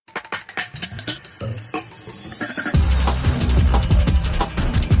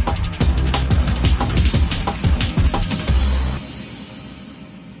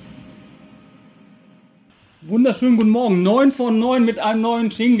wunderschönen guten Morgen. 9 von 9 mit einem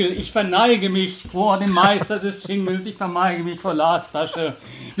neuen Jingle. Ich verneige mich vor dem Meister des Jingles. Ich verneige mich vor Lars Basche.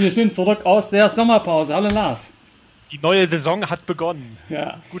 Wir sind zurück aus der Sommerpause. Hallo Lars. Die neue Saison hat begonnen.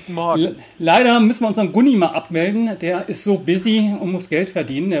 Ja. Guten Morgen. Leider müssen wir unseren Gunni mal abmelden. Der ist so busy und muss Geld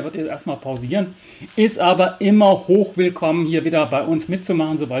verdienen. Der wird jetzt erstmal pausieren. Ist aber immer hochwillkommen, hier wieder bei uns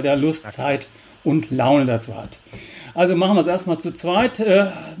mitzumachen, sobald er Lust, Zeit und Laune dazu hat. Also machen wir es erstmal zu zweit.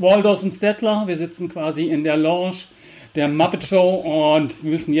 Waldorf und Stettler, wir sitzen quasi in der Lounge der Muppet Show und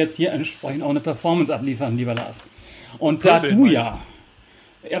müssen jetzt hier entsprechend auch eine Performance abliefern, lieber Lars. Und da du ja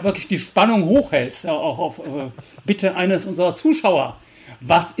wirklich die Spannung hochhältst, auch auf Bitte eines unserer Zuschauer,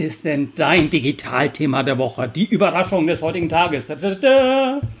 was ist denn dein Digitalthema der Woche? Die Überraschung des heutigen Tages.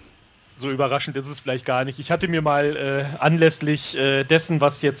 So überraschend ist es vielleicht gar nicht. Ich hatte mir mal anlässlich dessen,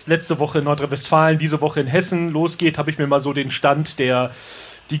 was jetzt letzte Woche in Nordrhein-Westfalen, diese Woche in Hessen losgeht, habe ich mir mal so den Stand der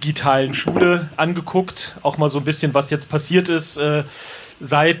digitalen Schule angeguckt. Auch mal so ein bisschen, was jetzt passiert ist.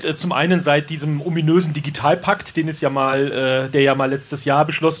 Zum einen seit diesem ominösen Digitalpakt, der ja mal letztes Jahr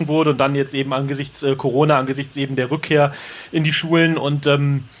beschlossen wurde und dann jetzt eben angesichts Corona, angesichts eben der Rückkehr in die Schulen. Und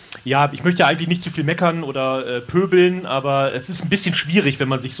ich möchte eigentlich nicht zu viel meckern oder pöbeln, aber es ist ein bisschen schwierig, wenn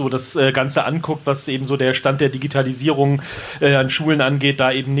man sich so das Ganze anguckt, was eben so der Stand der Digitalisierung an Schulen angeht,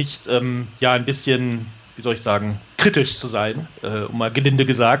 da eben nicht ein bisschen, wie soll ich sagen, kritisch zu sein, um mal gelinde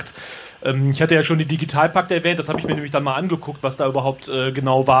gesagt. Ich hatte ja schon den Digitalpakt erwähnt, das habe ich mir nämlich dann mal angeguckt, was da überhaupt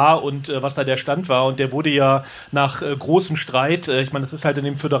genau war und was da der Stand war. Und der wurde ja nach großem Streit, ich meine, das ist halt in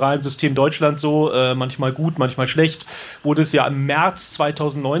dem föderalen System Deutschland so, manchmal gut, manchmal schlecht, wurde es ja im März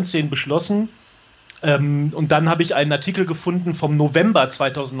 2019 beschlossen. Und dann habe ich einen Artikel gefunden vom November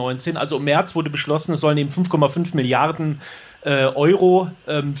 2019, also im März wurde beschlossen, es sollen eben 5,5 Milliarden Euro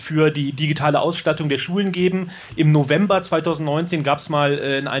für die digitale Ausstattung der Schulen geben. Im November 2019 gab es mal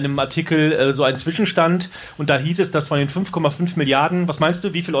in einem Artikel so einen Zwischenstand und da hieß es, dass von den 5,5 Milliarden, was meinst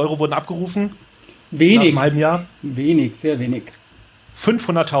du, wie viel Euro wurden abgerufen? Wenig. Nach einem halben Jahr? Wenig, sehr wenig.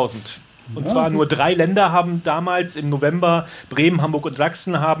 500.000. Und zwar nur 3 Länder haben damals im November, Bremen, Hamburg und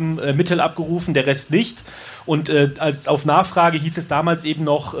Sachsen haben Mittel abgerufen, der Rest nicht. Und als auf Nachfrage hieß es damals eben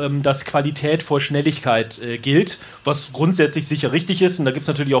noch, dass Qualität vor Schnelligkeit gilt, was grundsätzlich sicher richtig ist. Und da gibt es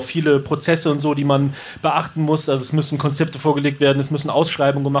natürlich auch viele Prozesse und so, die man beachten muss. Also es müssen Konzepte vorgelegt werden, es müssen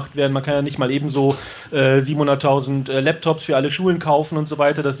Ausschreibungen gemacht werden. Man kann ja nicht mal eben so 700.000 Laptops für alle Schulen kaufen und so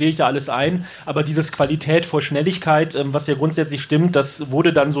weiter. Das sehe ich ja alles ein. Aber dieses Qualität vor Schnelligkeit, was ja grundsätzlich stimmt, das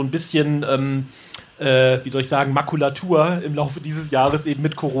wurde dann so ein bisschen Makulatur im Laufe dieses Jahres eben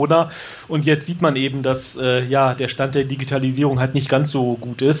mit Corona. Und jetzt sieht man eben, dass der Stand der Digitalisierung halt nicht ganz so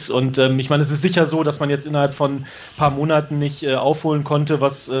gut ist. Und ich meine, es ist sicher so, dass man jetzt innerhalb von ein paar Monaten nicht aufholen konnte,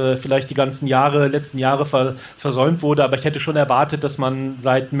 was vielleicht die letzten Jahre versäumt wurde. Aber ich hätte schon erwartet, dass man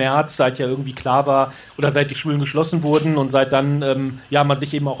seit März, seit ja irgendwie klar war, oder seit die Schulen geschlossen wurden und seit dann man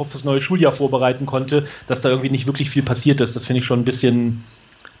sich eben auch auf das neue Schuljahr vorbereiten konnte, dass da irgendwie nicht wirklich viel passiert ist. Das finde ich schon ein bisschen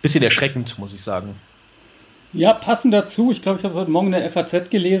erschreckend, muss ich sagen. Ja, passend dazu, ich glaube, ich habe heute Morgen in der FAZ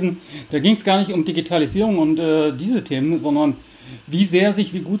gelesen, da ging es gar nicht um Digitalisierung und diese Themen, sondern wie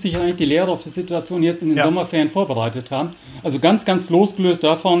gut sich eigentlich die Lehrer auf die Situation jetzt in den Sommerferien vorbereitet haben. Also ganz, ganz losgelöst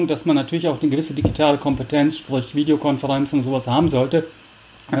davon, dass man natürlich auch eine gewisse digitale Kompetenz, sprich Videokonferenzen und sowas haben sollte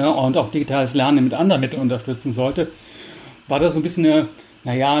und auch digitales Lernen mit anderen Mitteln unterstützen sollte, war das so ein bisschen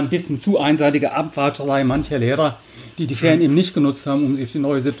ein bisschen zu einseitige Abwatscherei mancher Lehrer, die Ferien eben nicht genutzt haben, um sich auf die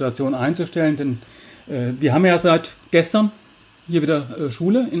neue Situation einzustellen, denn wir haben ja seit gestern hier wieder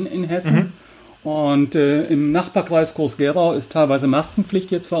Schule in Hessen und im Nachbarkreis Groß-Gerau ist teilweise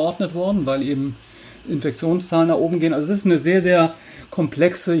Maskenpflicht jetzt verordnet worden, weil eben Infektionszahlen nach oben gehen. Also es ist eine sehr, sehr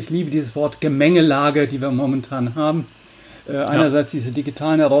komplexe, ich liebe dieses Wort, Gemengelage, die wir momentan haben. Einerseits diese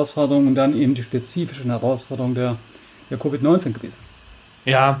digitalen Herausforderungen und dann eben die spezifischen Herausforderungen der Covid-19-Krise.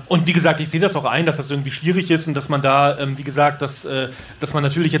 Ja, und wie gesagt, ich sehe das auch ein, dass das irgendwie schwierig ist und dass man da, dass man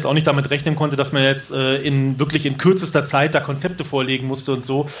natürlich jetzt auch nicht damit rechnen konnte, dass man jetzt in kürzester Zeit da Konzepte vorlegen musste und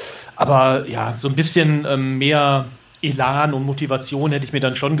so. Aber ja, so ein bisschen mehr Elan und Motivation hätte ich mir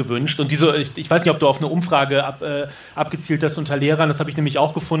dann schon gewünscht. Und ich weiß nicht, ob du auf eine Umfrage abgezielt hast unter Lehrern, das habe ich nämlich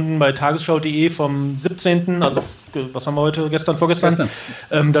auch gefunden bei tagesschau.de vom 17., also was haben wir heute, vorgestern,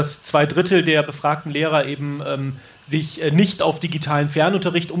 dass 2/3 der befragten Lehrer eben sich nicht auf digitalen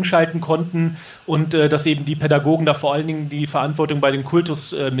Fernunterricht umschalten konnten und dass eben die Pädagogen da vor allen Dingen die Verantwortung bei den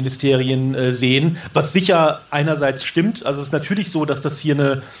Kultusministerien sehen, was sicher einerseits stimmt. Also es ist natürlich so, dass das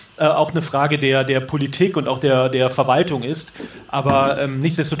hier auch eine Frage der Politik und auch der Verwaltung ist, aber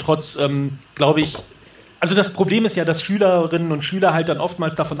nichtsdestotrotz glaube ich, Also das Problem ist ja, dass Schülerinnen und Schüler halt dann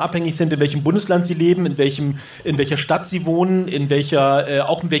oftmals davon abhängig sind, in welchem Bundesland sie leben, in welcher Stadt sie wohnen,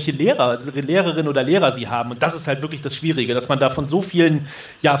 auch in welche Lehrerinnen oder Lehrer sie haben. Und das ist halt wirklich das Schwierige, dass man da von so vielen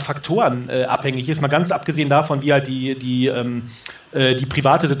Faktoren abhängig ist. Mal ganz abgesehen davon, wie halt die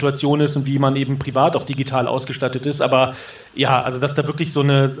private Situation ist und wie man eben privat auch digital ausgestattet ist. Aber ja, also dass da wirklich so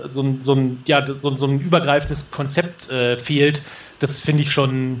ein übergreifendes Konzept fehlt, das finde ich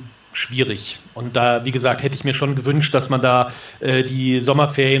schon schwierig. Und da, wie gesagt, hätte ich mir schon gewünscht, dass man da die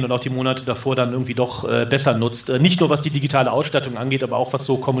Sommerferien und auch die Monate davor dann irgendwie doch besser nutzt. Nicht nur was die digitale Ausstattung angeht, aber auch was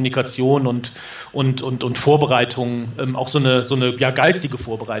so Kommunikation und Vorbereitung, auch so eine geistige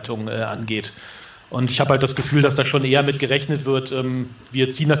Vorbereitung angeht. Und ich habe halt das Gefühl, dass da schon eher mit gerechnet wird, wir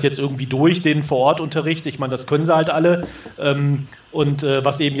ziehen das jetzt irgendwie durch, den Vorortunterricht. Ich meine, das können sie halt alle.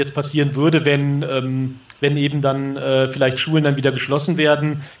 Was eben jetzt passieren würde, wenn eben dann vielleicht Schulen dann wieder geschlossen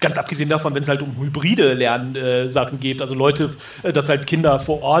werden. Ganz abgesehen davon, wenn es halt um hybride Lernsachen geht, also Leute, dass halt Kinder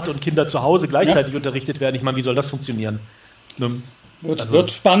vor Ort und Kinder zu Hause gleichzeitig unterrichtet werden. Ich meine, wie soll das funktionieren?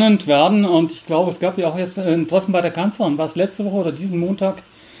 Wird spannend werden, und ich glaube, es gab ja auch jetzt ein Treffen bei der Kanzlerin, war es letzte Woche oder diesen Montag?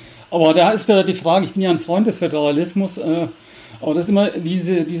 Aber da ist wieder die Frage, ich bin ja ein Freund des Föderalismus, aber das ist immer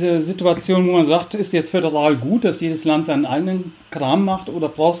diese Situation, wo man sagt, ist jetzt föderal gut, dass jedes Land seinen eigenen Kram macht, oder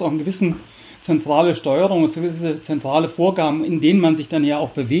braucht es auch eine gewisse zentrale Steuerung und gewisse zentrale Vorgaben, in denen man sich dann ja auch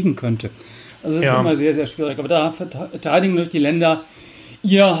bewegen könnte. Also das ist immer sehr, sehr schwierig. Aber da verteidigen durch die Länder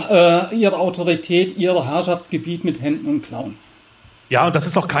ihre Autorität, ihr Herrschaftsgebiet mit Händen und Klauen. Ja, und das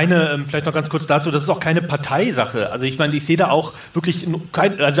ist auch vielleicht noch ganz kurz dazu, das ist auch keine Parteisache. Also ich meine, ich sehe da auch wirklich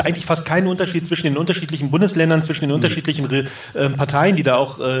eigentlich fast keinen Unterschied zwischen den unterschiedlichen Bundesländern, zwischen den unterschiedlichen Parteien, die da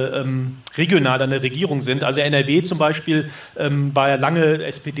auch regional an der Regierung sind. Also NRW zum Beispiel war ja lange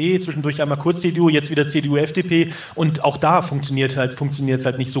SPD, zwischendurch einmal kurz CDU, jetzt wieder CDU, FDP, und auch da funktioniert es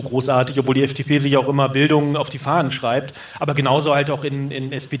halt nicht so großartig, obwohl die FDP sich auch immer Bildung auf die Fahnen schreibt, aber genauso halt auch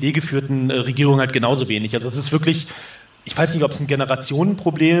in SPD-geführten Regierungen halt genauso wenig. Also es ist wirklich, ich weiß nicht, ob es ein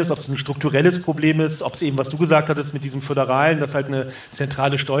Generationenproblem ist, ob es ein strukturelles Problem ist, ob es eben, was du gesagt hattest, mit diesem Föderalen, dass halt eine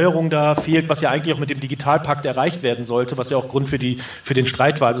zentrale Steuerung da fehlt, was ja eigentlich auch mit dem Digitalpakt erreicht werden sollte, was ja auch Grund für den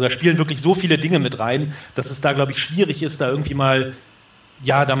Streit war. Also da spielen wirklich so viele Dinge mit rein, dass es da, glaube ich, schwierig ist, da irgendwie mal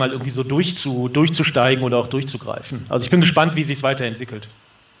irgendwie so durchzusteigen oder auch durchzugreifen. Also ich bin gespannt, wie sich es weiterentwickelt.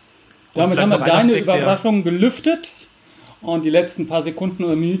 Damit haben wir deine Überraschung gelüftet. Und die letzten paar Sekunden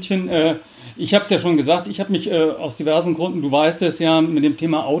oder Minütchen, ich habe es ja schon gesagt, ich habe mich aus diversen Gründen, du weißt es ja, mit dem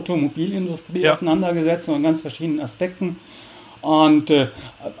Thema Automobilindustrie auseinandergesetzt und an ganz verschiedenen Aspekten. Und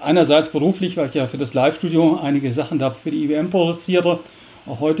einerseits beruflich, weil ich ja für das Live-Studio einige Sachen da für die IWM produziere,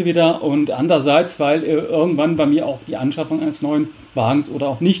 auch heute wieder. Und andererseits, weil irgendwann bei mir auch die Anschaffung eines neuen Wagens oder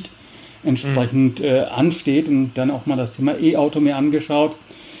auch nicht entsprechend ansteht, und dann auch mal das Thema E-Auto mir angeschaut.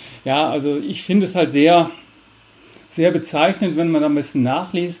 Ja, also ich finde es halt sehr bezeichnend, wenn man da ein bisschen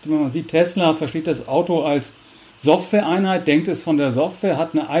nachliest. Wenn man sieht, Tesla versteht das Auto als Software-Einheit, denkt es von der Software, hat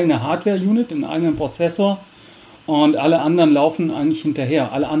eine eigene Hardware-Unit, einen eigenen Prozessor, und alle anderen laufen eigentlich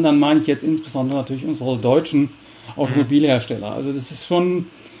hinterher. Alle anderen meine ich jetzt insbesondere natürlich unsere deutschen Automobilhersteller. Also das ist schon,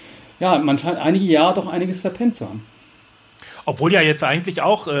 man scheint einige Jahre doch einiges verpennt zu haben. Obwohl ja jetzt eigentlich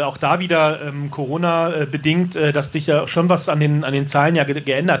auch da wieder Corona-bedingt, dass sich ja schon was an den Zahlen ja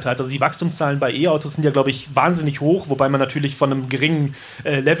geändert hat. Also die Wachstumszahlen bei E-Autos sind ja, glaube ich, wahnsinnig hoch, wobei man natürlich von einem geringen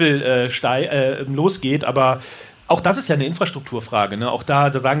Level losgeht. Aber auch das ist ja eine Infrastrukturfrage. Ne? Auch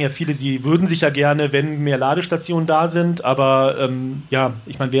da sagen ja viele, sie würden sich ja gerne, wenn mehr Ladestationen da sind. Aber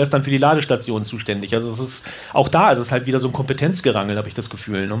ich meine, wer ist dann für die Ladestationen zuständig? Also es ist halt wieder so ein Kompetenzgerangel, habe ich das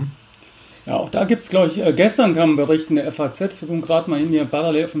Gefühl. Ne? Ja, auch da gibt es, glaube ich, gestern kam ein Bericht in der FAZ, ich versuche gerade mal hier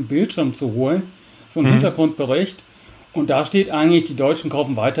parallel auf den Bildschirm zu holen, so ein Hintergrundbericht, und da steht eigentlich, die Deutschen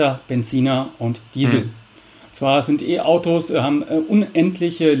kaufen weiter Benziner und Diesel. Zwar sind E-Autos, haben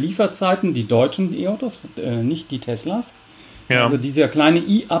unendliche Lieferzeiten, die deutschen E-Autos, nicht die Teslas. Ja. Also dieser kleine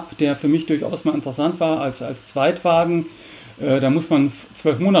i-Up, der für mich durchaus mal interessant war als Zweitwagen, da muss man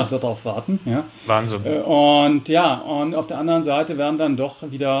 12 Monate drauf warten. Ja. Wahnsinn. Und auf der anderen Seite werden dann doch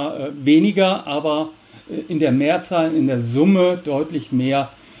wieder weniger, aber in der Mehrzahl, in der Summe deutlich mehr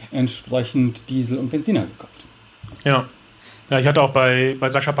entsprechend Diesel und Benziner gekauft. Ja. Ja, ich hatte auch bei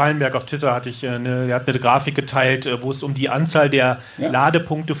Sascha Ballenberg auf Twitter, er hat eine Grafik geteilt, wo es um die Anzahl der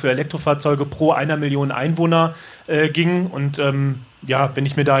Ladepunkte für Elektrofahrzeuge pro 1 Million Einwohner ging. Und wenn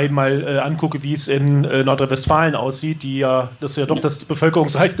ich mir da eben mal angucke, wie es in Nordrhein-Westfalen aussieht, das ja doch das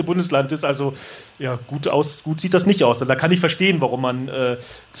bevölkerungsreichste Bundesland ist, also gut sieht das nicht aus. Also da kann ich verstehen, warum man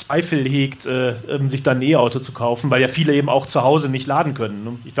Zweifel hegt, sich dann ein E-Auto zu kaufen, weil ja viele eben auch zu Hause nicht laden können.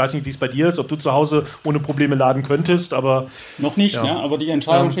 Ne? Ich weiß nicht, wie es bei dir ist, ob du zu Hause ohne Probleme laden könntest, aber... Noch nicht, aber die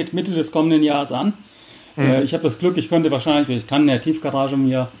Entscheidung steht Mitte des kommenden Jahres an. Ich habe das Glück, ich kann in der Tiefgarage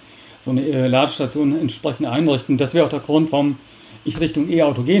mir so eine Ladestation entsprechend einrichten. Das wäre auch der Grund, warum ich Richtung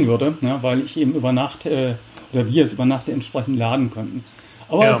E-Auto gehen würde, weil ich eben über Nacht oder wir es über Nacht entsprechend laden könnten.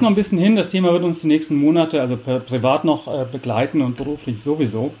 Aber es ist noch ein bisschen hin. Das Thema wird uns die nächsten Monate, also privat noch begleiten und beruflich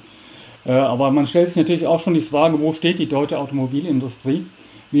sowieso. Aber man stellt sich natürlich auch schon die Frage, wo steht die deutsche Automobilindustrie,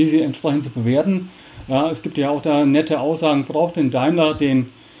 wie sie entsprechend zu bewerten. Ja, es gibt ja auch da nette Aussagen, braucht denn Daimler den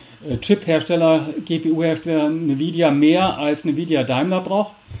Chip-Hersteller, GPU-Hersteller Nvidia mehr als Nvidia Daimler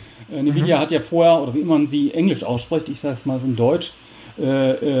braucht? Nvidia hat ja vorher, oder wie man sie englisch ausspricht, ich sage es mal so in Deutsch,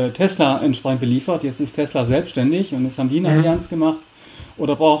 Tesla entsprechend beliefert. Jetzt ist Tesla selbstständig und das haben die eine Allianz gemacht.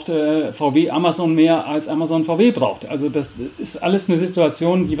 Oder braucht VW Amazon mehr als Amazon VW braucht? Also das ist alles eine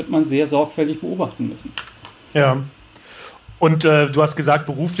Situation, die wird man sehr sorgfältig beobachten müssen. Ja. Und du hast gesagt,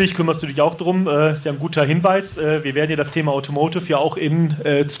 beruflich kümmerst du dich auch drum. Ist ja ein guter Hinweis. Wir werden ja das Thema Automotive ja auch in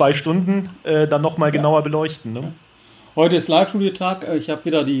 2 Stunden dann nochmal genauer beleuchten. Ne? Heute ist Live-Studio-Tag. Ich habe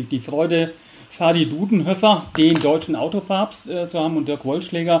wieder die Freude, Fadi Dudenhöfer, den deutschen Autopapst, zu haben und Dirk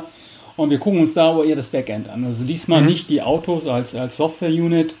Wollschläger. Und wir gucken uns da eher das Backend an. Also diesmal nicht die Autos als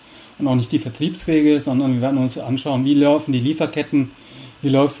Software-Unit und auch nicht die Vertriebswege, sondern wir werden uns anschauen, wie laufen die Lieferketten, wie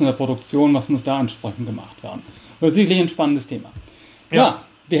läuft es in der Produktion, was muss da entsprechend gemacht werden. Das ist sicherlich ein spannendes Thema. Ja,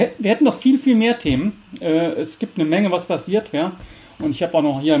 wir hätten noch viel, viel mehr Themen. Es gibt eine Menge, was passiert. Ja. Und ich habe auch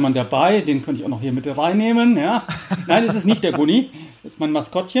noch hier jemanden dabei, den könnte ich auch noch hier mit reinnehmen. Ja. Nein, es ist nicht der Gunni, das ist mein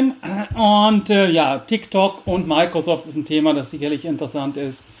Maskottchen. Und TikTok und Microsoft ist ein Thema, das sicherlich interessant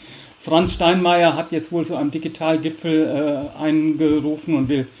ist. Franz Steinmeier hat jetzt wohl zu einem Digitalgipfel eingerufen und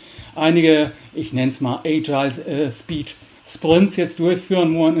will einige, ich nenne es mal Agile Speech Sprints jetzt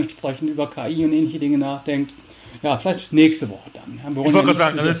durchführen, wo man entsprechend über KI und ähnliche Dinge nachdenkt. Ja, vielleicht nächste Woche dann. Ich wollte gerade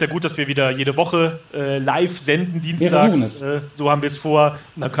sagen, dann ist ja gut, dass wir wieder jede Woche live senden, dienstags. So haben wir es vor.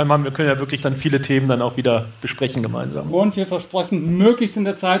 Und dann wir können ja wirklich dann viele Themen dann auch wieder besprechen gemeinsam. Und wir versprechen, möglichst in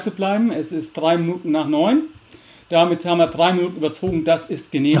der Zeit zu bleiben. Es ist 3 Minuten nach 9. Damit haben wir 3 Minuten überzogen. Das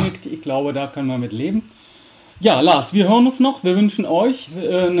ist genehmigt. Ich glaube, da können wir mit leben. Ja, Lars, wir hören uns noch. Wir wünschen euch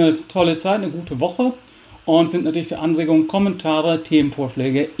eine tolle Zeit, eine gute Woche und sind natürlich für Anregungen, Kommentare,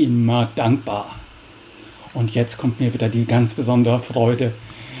 Themenvorschläge immer dankbar. Und jetzt kommt mir wieder die ganz besondere Freude.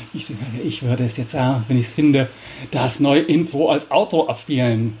 Ich würde es jetzt, wenn ich es finde, das neue Intro als Outro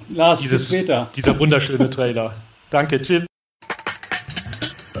abspielen. Lars, bis später. Dieser wunderschöne Trailer. Danke, tschüss.